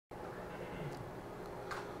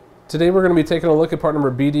Today we're going to be taking a look at part number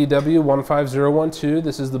BDW15012.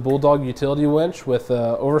 This is the Bulldog Utility Winch with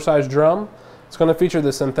an oversized drum. It's going to feature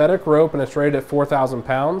the synthetic rope and it's rated at 4,000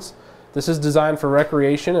 pounds. This is designed for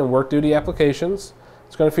recreation and work duty applications.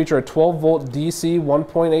 It's going to feature a 12-volt DC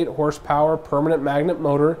 1.8 horsepower permanent magnet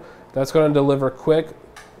motor that's going to deliver quick,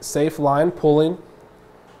 safe line pulling.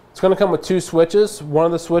 It's going to come with two switches. One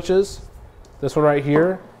of the switches, this one right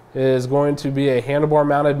here, is going to be a handlebar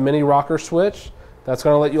mounted mini rocker switch. That's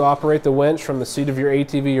going to let you operate the winch from the seat of your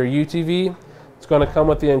ATV or UTV. It's going to come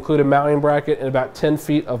with the included mounting bracket and about 10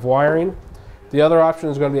 feet of wiring. The other option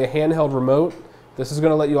is going to be a handheld remote. This is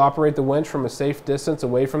going to let you operate the winch from a safe distance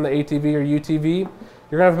away from the ATV or UTV.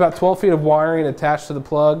 You're going to have about 12 feet of wiring attached to the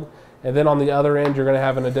plug, and then on the other end you're going to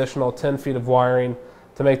have an additional 10 feet of wiring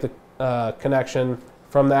to make the connection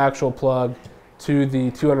from the actual plug to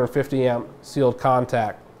the 250 amp sealed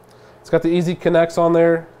contact. It's got the easy connects on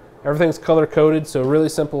there. Everything's color coded, so a really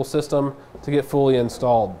simple system to get fully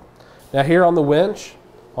installed. Now here on the winch,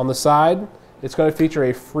 on the side, it's going to feature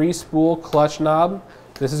a free spool clutch knob.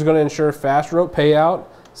 This is going to ensure fast rope payout.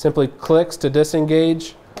 Simply clicks to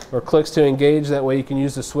disengage or clicks to engage. That way you can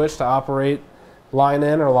use the switch to operate line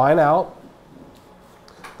in or line out.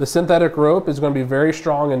 The synthetic rope is going to be very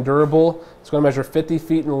strong and durable. It's going to measure 50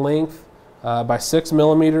 feet in length by 6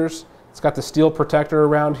 millimeters. It's got the steel protector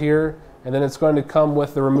around here, and then it's going to come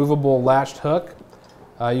with the removable latched hook.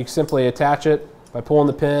 You can simply attach it by pulling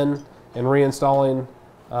the pin and reinstalling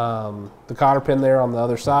the cotter pin there on the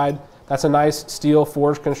other side. That's a nice steel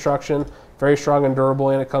forged construction, very strong and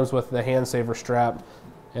durable, and it comes with the hand saver strap,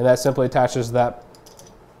 and that simply attaches to that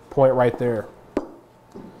point right there.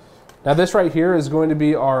 Now this right here is going to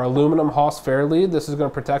be our aluminum Haas fair lead. This is going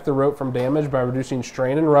to protect the rope from damage by reducing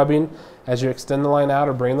strain and rubbing as you extend the line out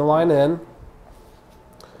or bring the line in.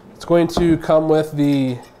 It's going to come with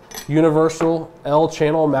the universal L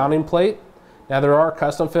channel mounting plate. Now there are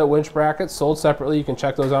custom fit winch brackets sold separately. You can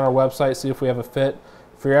check those on our website, see if we have a fit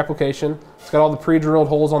for your application. It's got all the pre-drilled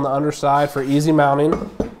holes on the underside for easy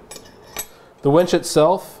mounting. The winch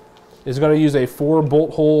itself is going to use a 4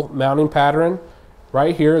 bolt hole mounting pattern.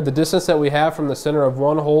 Right here, the distance that we have from the center of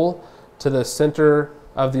one hole to the center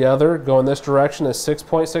of the other going this direction is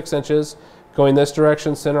 6.6 inches. Going this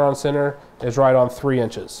direction, center on center, is right on 3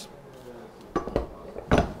 inches.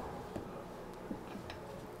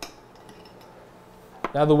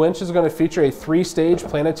 Now the winch is going to feature a 3-stage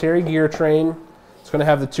planetary gear train. It's going to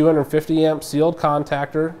have the 250 amp sealed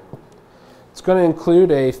contactor. It's going to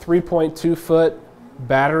include a 3.2 foot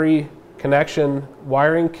battery connection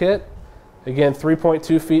wiring kit. Again,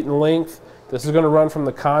 3.2 feet in length. This is going to run from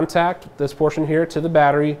the contact, this portion here, to the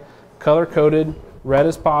battery, color coded. Red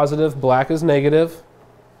is positive, black is negative.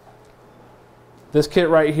 This kit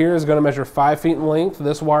right here is going to measure 5 feet in length.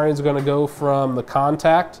 This wiring is going to go from the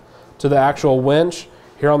contact to the actual winch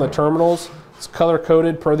here on the terminals. It's color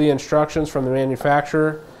coded per the instructions from the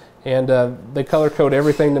manufacturer, and they color code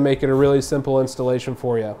everything to make it a really simple installation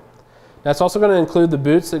for you. That's also going to include the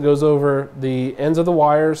boots that goes over the ends of the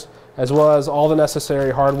wires, as well as all the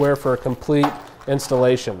necessary hardware for a complete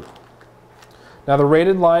installation. Now the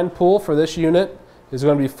rated line pull for this unit is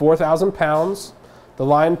going to be 4,000 pounds. The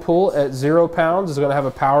line pull at 0 pounds is going to have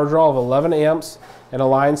a power draw of 11 amps and a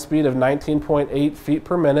line speed of 19.8 feet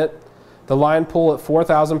per minute. The line pull at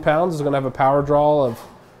 4,000 pounds is going to have a power draw of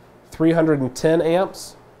 310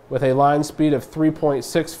 amps with a line speed of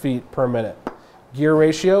 3.6 feet per minute. Gear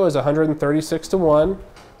ratio is 136:1.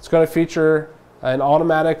 It's going to feature an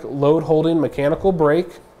automatic load holding mechanical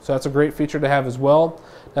brake, so that's a great feature to have as well.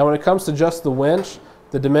 Now when it comes to just the winch,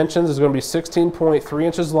 the dimensions is going to be 16.3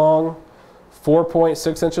 inches long,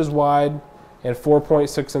 4.6 inches wide, and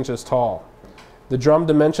 4.6 inches tall. The drum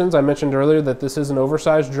dimensions, I mentioned earlier that this is an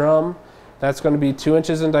oversized drum. That's going to be 2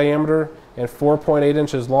 inches in diameter and 4.8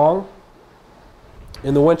 inches long.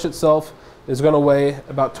 And the winch itself is going to weigh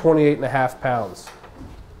about 28.5 pounds.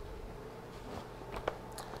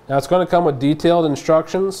 Now it's going to come with detailed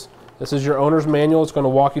instructions. This is your owner's manual. It's going to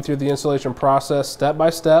walk you through the installation process step by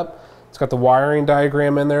step. It's got the wiring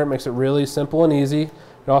diagram in there. It makes it really simple and easy.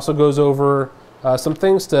 It also goes over some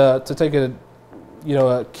things to take a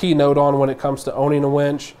key note on when it comes to owning a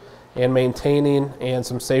winch and maintaining, and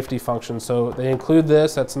some safety functions. So they include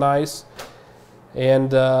this. That's nice.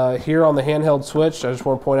 And here on the handheld switch, I just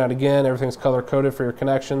want to point out again, everything's color coded for your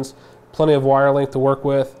connections. Plenty of wire length to work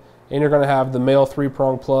with. And you're going to have the male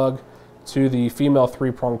 3-prong plug to the female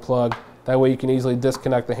 3-prong plug. That way you can easily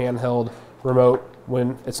disconnect the handheld remote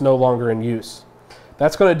when it's no longer in use.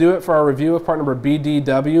 That's going to do it for our review of part number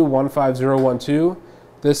BDW15012.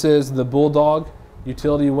 This is the Bulldog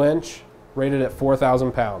Utility Winch, rated at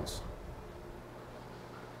 4,000 pounds.